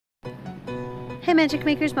Hey Magic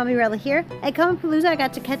Makers, Mommy Rella here. At Comic Palooza, I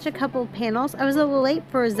got to catch a couple of panels. I was a little late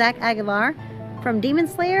for Zach Aguilar from Demon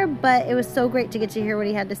Slayer, but it was so great to get to hear what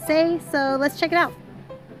he had to say, so let's check it out.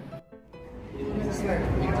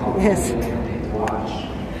 Yes.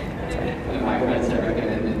 My friends have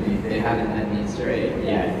recommended me. They haven't had me straight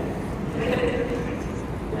yet.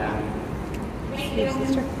 Yeah. Thank you.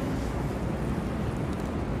 Sister.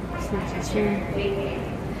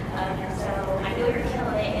 So I know you're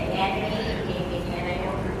killing it in anime, gaming, and I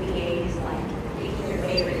know for VAs, like, picking your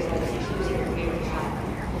favorites, like choosing your favorite genre.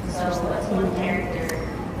 So what's one character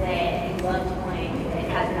that you love playing that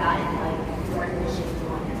hasn't gotten, like, more missions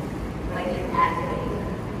on it? Like, it's activated?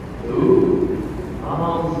 Ooh.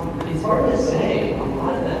 It's hard to say. A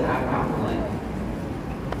lot of them have gotten, like,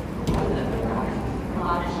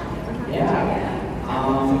 yeah.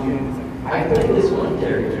 I played this one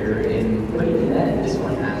character in Pretty Net. This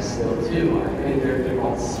one has still two. I played a character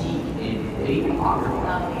called Seek in Fate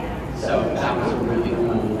Apocrypha. So that was really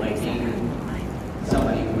cool, like being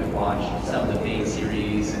somebody who had watched some of the Fate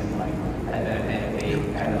series and like and Fate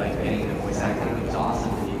kind of like getting the voice acting. It was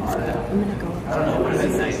awesome to be part of that. I don't know, it would have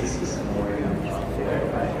been nice to see some more there,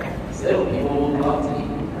 but still people will come up to me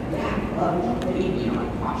like, yeah, love Fate, you know,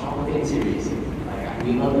 watch all the Fate series. Like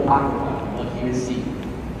we love the Apocrypha, we love you to see.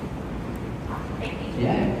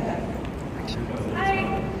 Yeah. Hi.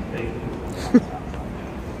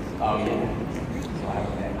 Oh, yeah. So I have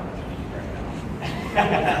a bad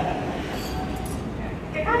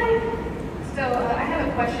Hi. So I have a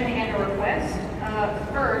question and a request.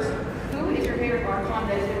 First, who is your favorite Archon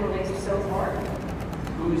that has been released so far?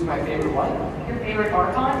 Who's my favorite what? Your favorite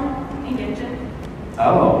Archon in Genshin?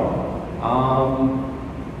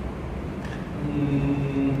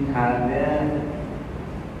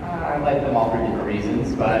 I like them all for different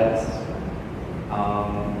reasons, but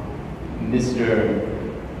Mr.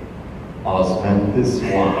 Osman, this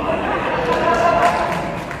one.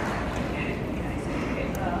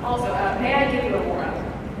 Also, may I give you a Aura?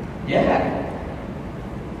 Yeah.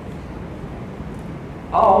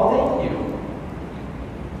 Oh, thank you.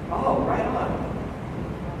 Oh, right on.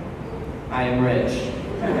 I am rich.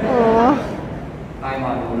 Aww.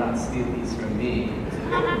 Paimon will not steal these from me.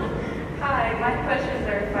 Hi, my questions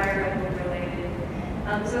are Fire Emblem related.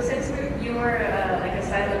 So since you were like a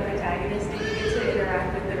silent protagonist, did you get to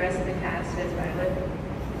interact with the rest of the cast as Violet?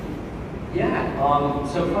 Yeah,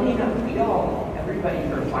 so funny enough, everybody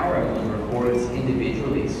for Fire Emblem records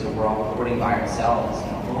individually, so we're all recording by ourselves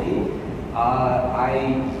normally.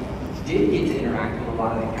 I did get to interact with a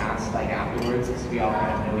lot of the cast like afterwards, because we all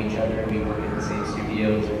kind of know each other, we work in the same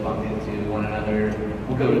studios, we bump into one another,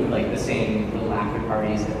 we'll go to like the same little after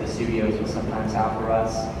parties that the studios will sometimes have for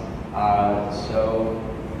us. So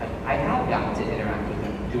I have gotten to interact with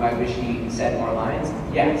him. Do I wish he said more lines?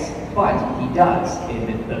 Yes, but he does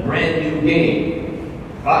in the brand new game,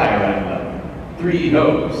 Fire Emblem 3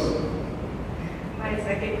 Hopes. My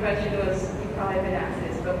second question was, you've probably been asked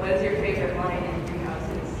this, but what is your favorite line in Three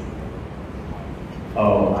Houses?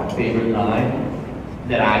 Oh, my favorite line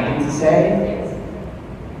that I get to say? Yes.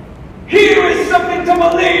 Here is something to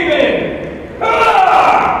believe in!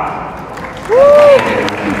 Ah!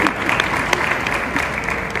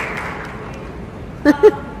 I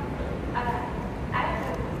have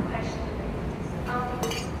a question.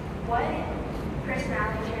 What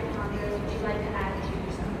personality trait of Tanjiro's would you like to add to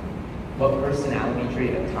yourself? What personality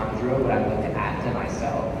trait of Tanjiro would I like to add to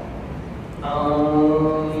myself?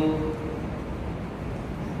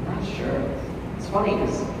 Not sure. It's funny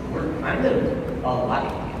because we're kind of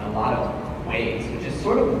alike in a lot of ways, which is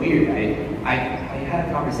sort of weird. I had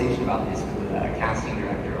a conversation about this with a casting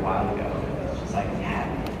director a while ago, and it was just like, yeah,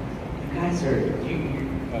 you guys are,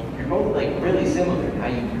 you're both like really similar in how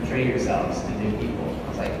you portray yourselves to new people. I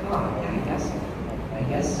was like, oh, yeah, I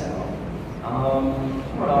guess so. I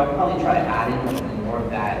don't know, I'd probably try to add in more of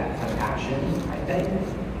that compassion, I think.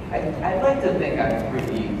 I'd like to think I'm a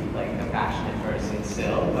pretty like compassionate person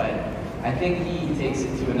still, but I think he takes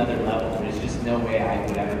it to another level. There's just no way I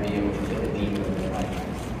would ever be able to kill a demon and like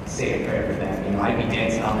say a prayer for them. You know, I'd be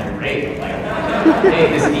dancing on their grave like, hey,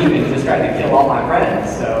 this demon just tried to kill all my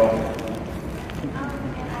friends, so. And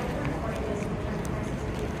I've been recording this with my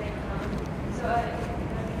participation. So I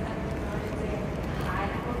don't say hi, I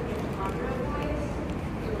hope you Tanjiro voice.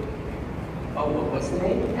 Oh, what's the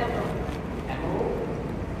name? Emerald. Emerald?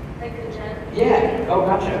 Like the gem. Yeah, oh,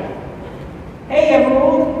 gotcha. Hey,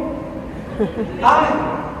 Emerald! Hi!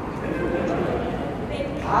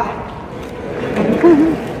 Hi!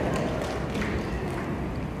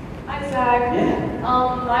 Hi, Zach. Yeah.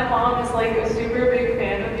 My mom is like a super big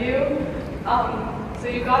fan of you. So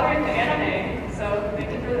you got her into anime, so thank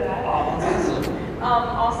you for that. Oh, that's awesome.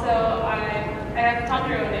 Also, I have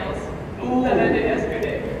Tanjiro nails that I did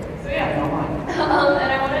yesterday. So yeah.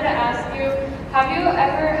 And I wanted to ask you, have you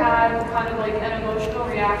ever had kind of like an emotional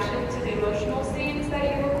reaction to the emotional scenes that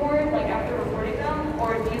you record, like after recording them?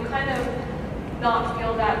 Or do you kind of not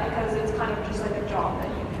feel that because it's kind of just like a job that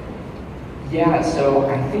you do? Yeah, so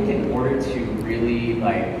I think in order to really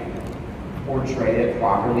like portray it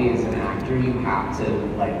properly as an actor, you have to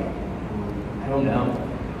like, I don't know.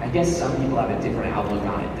 I guess some people have a different outlook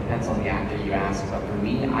on it. Depends on the actor you ask. But for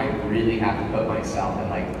me, I really have to put myself in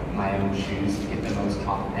like my own shoes to get the most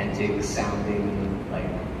authentic sounding like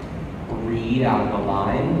read out of the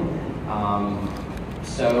line.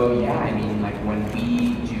 So yeah, I mean, like when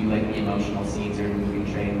we do like the emotional scenes or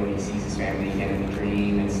moving train when he sees his family again in the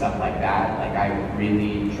dream and stuff like that, like I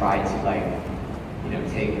really try to like, you know,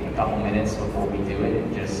 take a couple minutes before we do it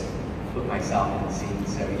and just put myself in the scene.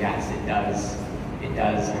 So yes, it does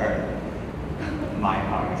hurt my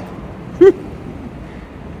heart.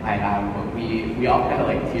 I have, we all kind of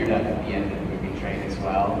like teared up at the end of the movie train as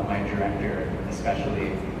well. My director,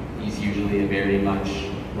 especially, he's usually a very much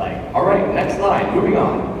like, all right, next line, moving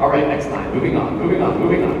on. All right, next line, moving on, moving on,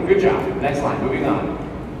 moving on. Good job. Next line, moving on.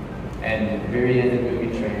 And at the very end of the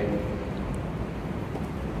movie train,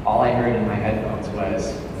 all I heard in my headphones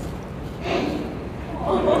was,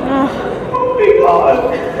 oh my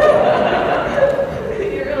God.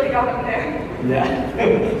 You really got him there. Yeah.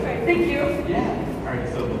 Right, thank you. Yeah. All right,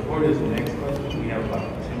 so before this next question, we have about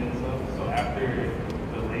 10 minutes left. So after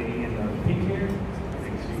the lady in the pink hair, I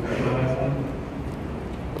think she was the last one.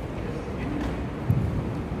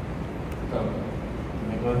 So, you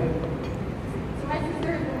may go ahead. So my sister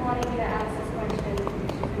has been wanting me to ask this question.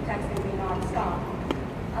 She's been texting me nonstop.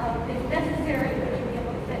 If necessary, would you be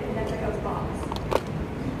able to fit in Nezuko's box?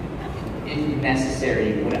 If necessary,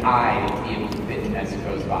 would I be able to fit in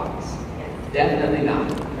Nezuko's box? Definitely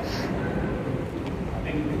not. I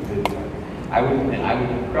think we did. I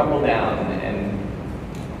would crumble down and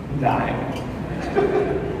die.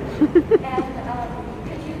 And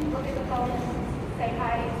could you look at the phone and say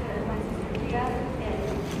hi to my sister Gia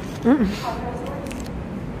and how hers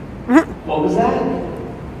works? What was that?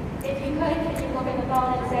 If you could you look at the phone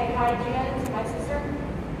and say hi Gia to my sister?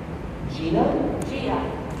 Gina? Gia.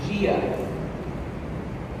 Gia.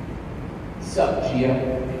 Sup, Gia?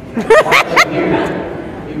 Why aren't you here?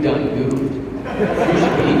 You done goofed. You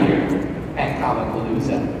should be here at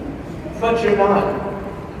Comicpalooza. But you're not.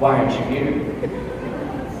 Why aren't you here?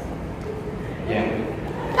 Yeah.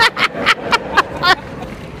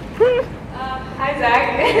 Hi, Zach.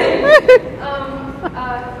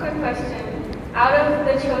 Quick question. Out of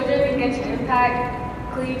the children in Genshin Impact,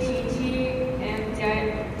 Klee, Chi-Chi, and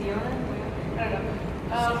Diona? I don't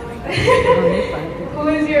know. Who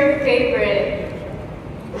is your favorite?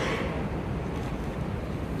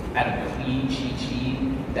 Out of Klee, Chi-Chi,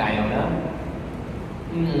 Diona?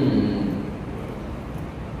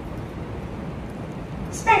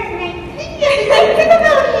 Start tonight.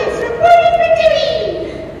 Capabilities reporting for duty.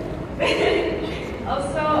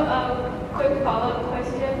 Also, quick follow-up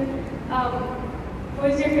question. Who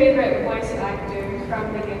is your favorite voice actor from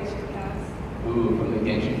the Genshin cast? Ooh, from the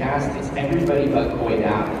Genshin cast, it's everybody but Koi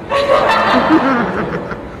Down.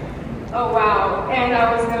 Oh wow, and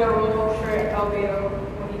I was gonna roll for Albedo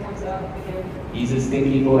when he comes up again. He's a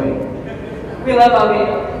stinky boy. We love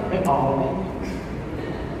Albedo. Oh,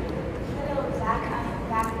 Hello, Zach. I'm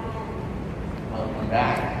back again. welcome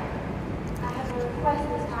back. I have a request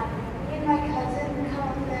this time. Me and my cousin come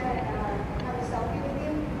up there and have a selfie with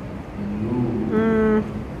you. Ooh.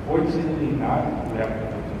 Fortunately not. We have to.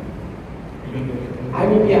 I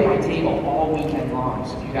will be at my table all weekend long,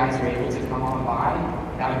 so if you guys are able to come on by,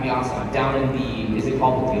 that would be awesome. I'm down in the, is it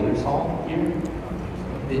called the dealer's hall here?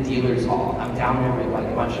 The dealer's hall. I'm down there with like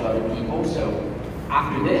a bunch of other people, so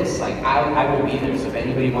after this, like I will be there. So if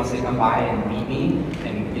anybody wants to come by and meet me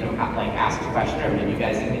and, you know, like ask a question, or maybe you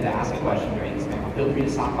guys need to ask a question during this panel, feel free to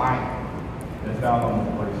stop by. That's down on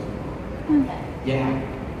the first. Yeah,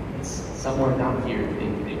 it's somewhere down here.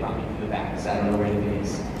 They brought me to the back, so I don't know where it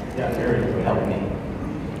is. Yeah, there it is. Help me.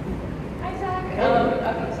 Hi, Zach. Okay,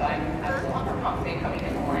 so I'm still on for comp day coming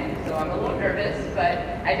in the line, so I'm a little nervous, but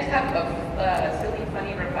I just have a silly,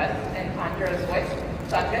 funny request in Tanjiro's voice.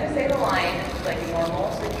 So I'm going to say the line like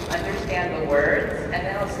normal, so you understand the words, and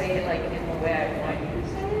then I'll say it like in the way I want you to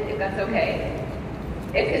say it, if that's okay.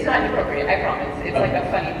 It's not inappropriate, I promise. It's like a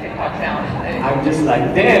funny TikTok sound. I'm just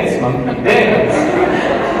like, dance, monkey, dance.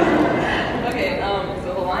 Okay,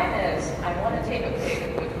 so the line is, I want to take a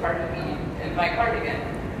pic with Cardi B in my cardigan.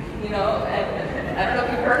 You know, and I don't know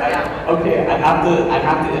if you've heard that one. Okay, I'd have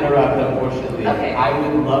to interrupt, unfortunately. Okay. I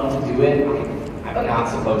would love to do it. I I'm not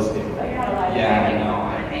supposed to. Oh, you're not allowed to Yeah, say no,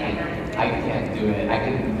 anything. I can't do it.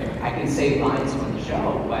 I can say lines from the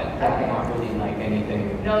show, but not really like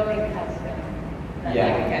anything. No thing has been. Yeah.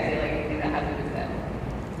 Like, you can't say like anything that hasn't been said.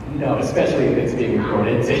 No, especially if it's being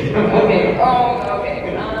recorded too. Okay. Oh, okay.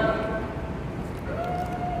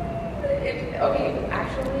 Okay.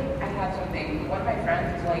 Actually, I have something. One of my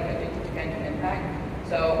friends is like addicted to Genshin Impact,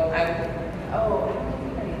 so I was. Oh, I don't know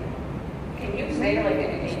if can you say like in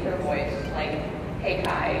an anchor voice, like, "Hey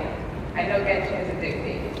Kai, I know Genshin is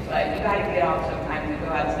addicting, but you gotta get off sometimes and go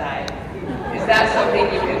outside." Is that something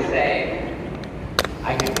you can say?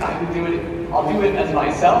 I can do it. I'll do it as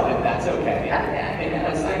myself if that's okay. Yeah. And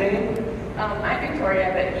what's their name? I'm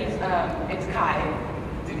Victoria, but it's Kai.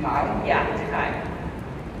 To Kai? Yeah, it's Kai.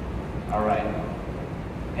 All right.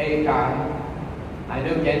 Hey Kai, I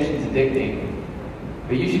know Genshin's addicting,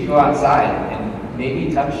 but you should go outside and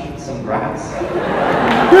maybe touch some grass.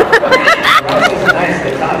 Grass is nice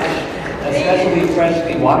to touch, especially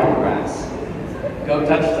freshly watered grass. Go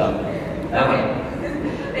touch some. Okay.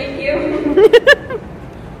 Thank you.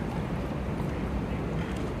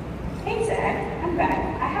 Hey Zach, I'm back.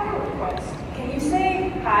 I have a request. Can you say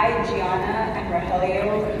hi, Gianna and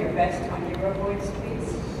Rogelio with your best Tanjiro voice,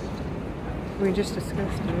 please? We just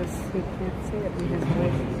discussed this. We can't say it in his I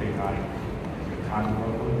voice. can say hi. Tanjiro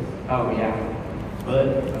voice. Oh yeah. But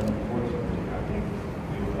unfortunately, I think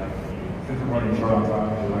we would like to, since we're running short on time,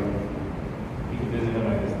 we would like you can visit him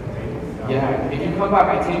at his table. Yeah, if you come by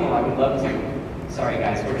my table, I would love to. Sorry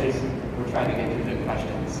guys, we're trying to get through the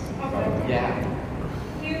questions. Okay. Yeah.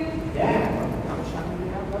 Yeah.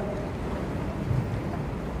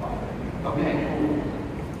 Okay.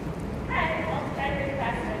 Hi, well, very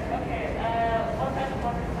fast. Okay, one question,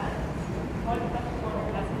 one request. One question, one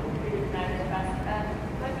request. Really very fast.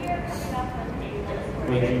 When you're coming up on tables for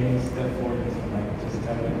Would you step forward and like just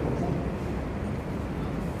tell me?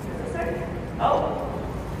 Sorry? Oh.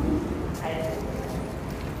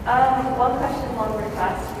 One question, one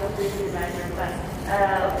request. Feel free to design your request.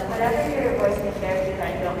 Whenever you're voicing a character that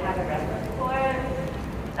you don't have a reference for,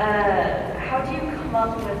 how do you come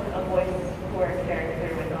up with a voice for a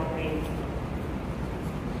character with only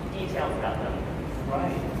details about them?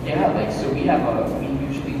 Right. Yeah, like so we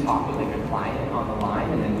usually talk with like a client on the line,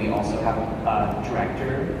 and then we also have a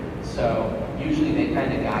director. So usually they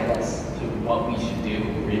kind of guide us to what we should do.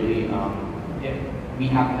 Really, if we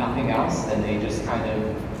have nothing else, then they just kind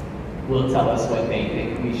of will tell us what they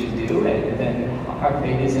think we should do, and then our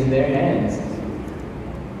fate is in their hands.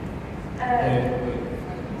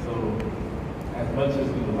 So, as much as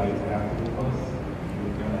we would like to have the request,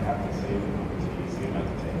 you're going to have to save them until you see them at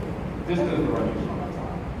the table. This doesn't run you short on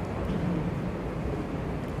time.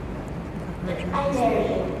 I dare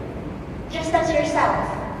you, just as yourself,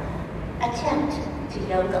 attempt to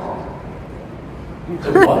yodel. To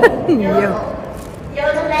what? Yodel.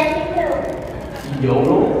 Yodel let me know.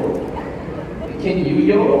 Yodel? Can you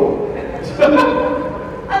yodel?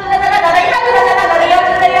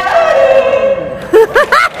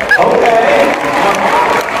 Okay.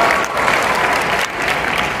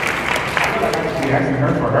 Actually asking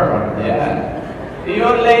her for her one. Yeah.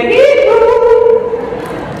 Your lady.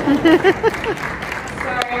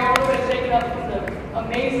 Sorry, I'm a little bit shaken up with the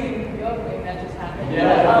amazing yodeling that just happened.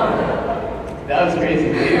 Yeah. That was crazy.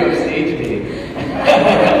 Video stage me.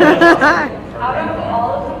 Out of all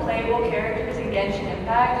of the playable characters in Genshin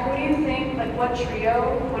Impact, who do you think, like, what trio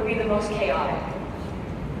would be the most chaotic?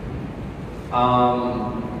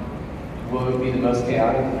 What would be the most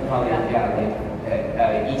chaotic? Probably, yeah,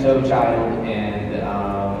 like Ito Child and I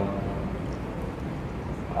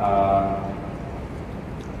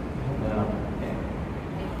don't know.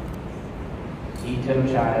 Yeah. Ito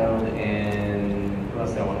Child and who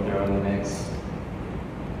else do I want to throw in the mix?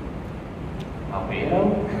 Albedo?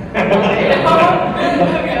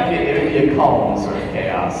 It would be a calm sort of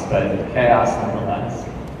chaos, but chaos nonetheless.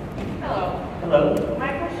 Hello. Hello.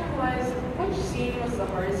 My question was, which scene was the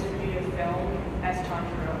hardest for you to film as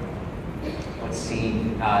Tanjiro? What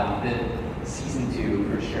scene? The season 2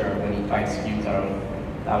 for sure, when he fights Yuto.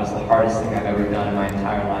 That was the hardest thing I've ever done in my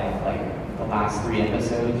entire life. Like, the last 3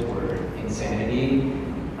 episodes were insanity.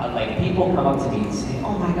 Like, people come up to me and say,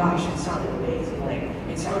 "Oh my gosh, it sounded amazing. Like,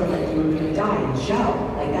 it sounded like you were gonna die in the show.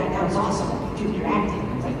 Like, that was awesome. Like, dude, you're acting."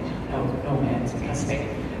 I was like, no, man, it's disgusting.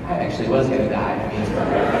 I actually was gonna die. I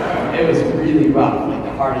mean, it was really rough. Like,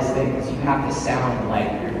 the hardest thing is you have to sound like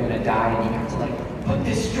you're gonna die, and you have to, like, put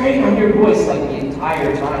this strain on your voice, like, the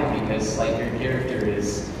entire time, because, like, your character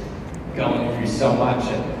is going through so much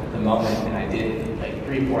at the moment. And I did, like,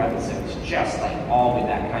 3-4 episodes just, like, all with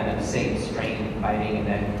that kind of same strain fighting, and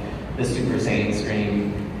then the Super Saiyan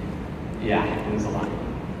scream. Yeah, it was a lot.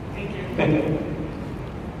 Thank you.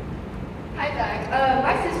 Hi, Zach.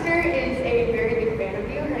 My sister is a very big fan of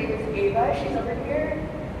you. Her name is Ava. She's over here,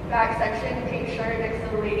 back section, pink shirt next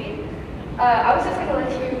to the lady. I was just gonna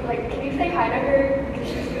let you, can you say hi to her? Because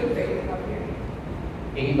she's too afraid to come here.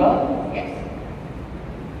 Ava? Yes.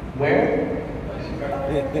 Where?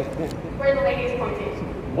 Where the lady's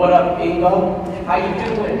pointing. What up, Ava? How you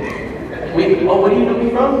doing? Wait, where do you know me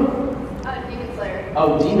from? Demon Slayer.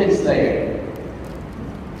 Oh, Demon Slayer.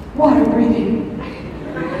 Water breathing.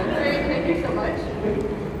 Great, thank you so much.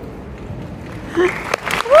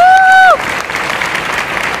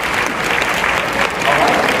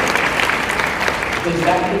 Does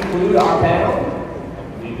that conclude our panel?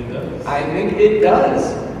 I believe it does. I think it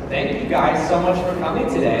does. Thank you guys so much for coming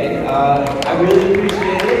today. I really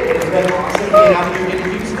appreciate it. It's been awesome being out here in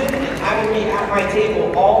Houston and having me at my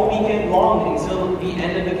table all weekend long until the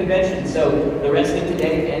end of the convention. So the rest of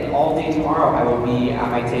today and all day tomorrow, I will be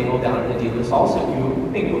at my table down at the dealer's hall. So if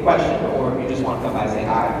you think of a question or if you just want to come by and say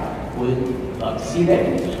hi, would love to see you there.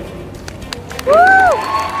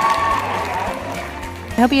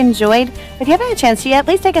 I hope you enjoyed. If you haven't had a chance yet,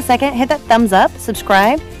 please take a second, hit that thumbs up,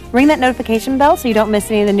 subscribe, ring that notification bell so you don't miss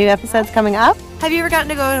any of the new episodes coming up. Have you ever gotten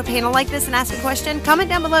to go to a panel like this and ask a question? Comment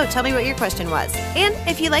down below, tell me what your question was. And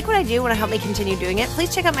if you like what I do, want to help me continue doing it,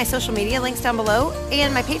 please check out my social media links down below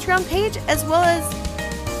and my Patreon page, as well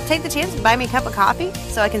as take the chance to buy me a cup of coffee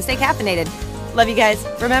so I can stay caffeinated. Love you guys.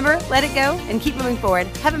 Remember, let it go and keep moving forward.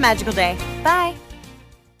 Have a magical day. Bye.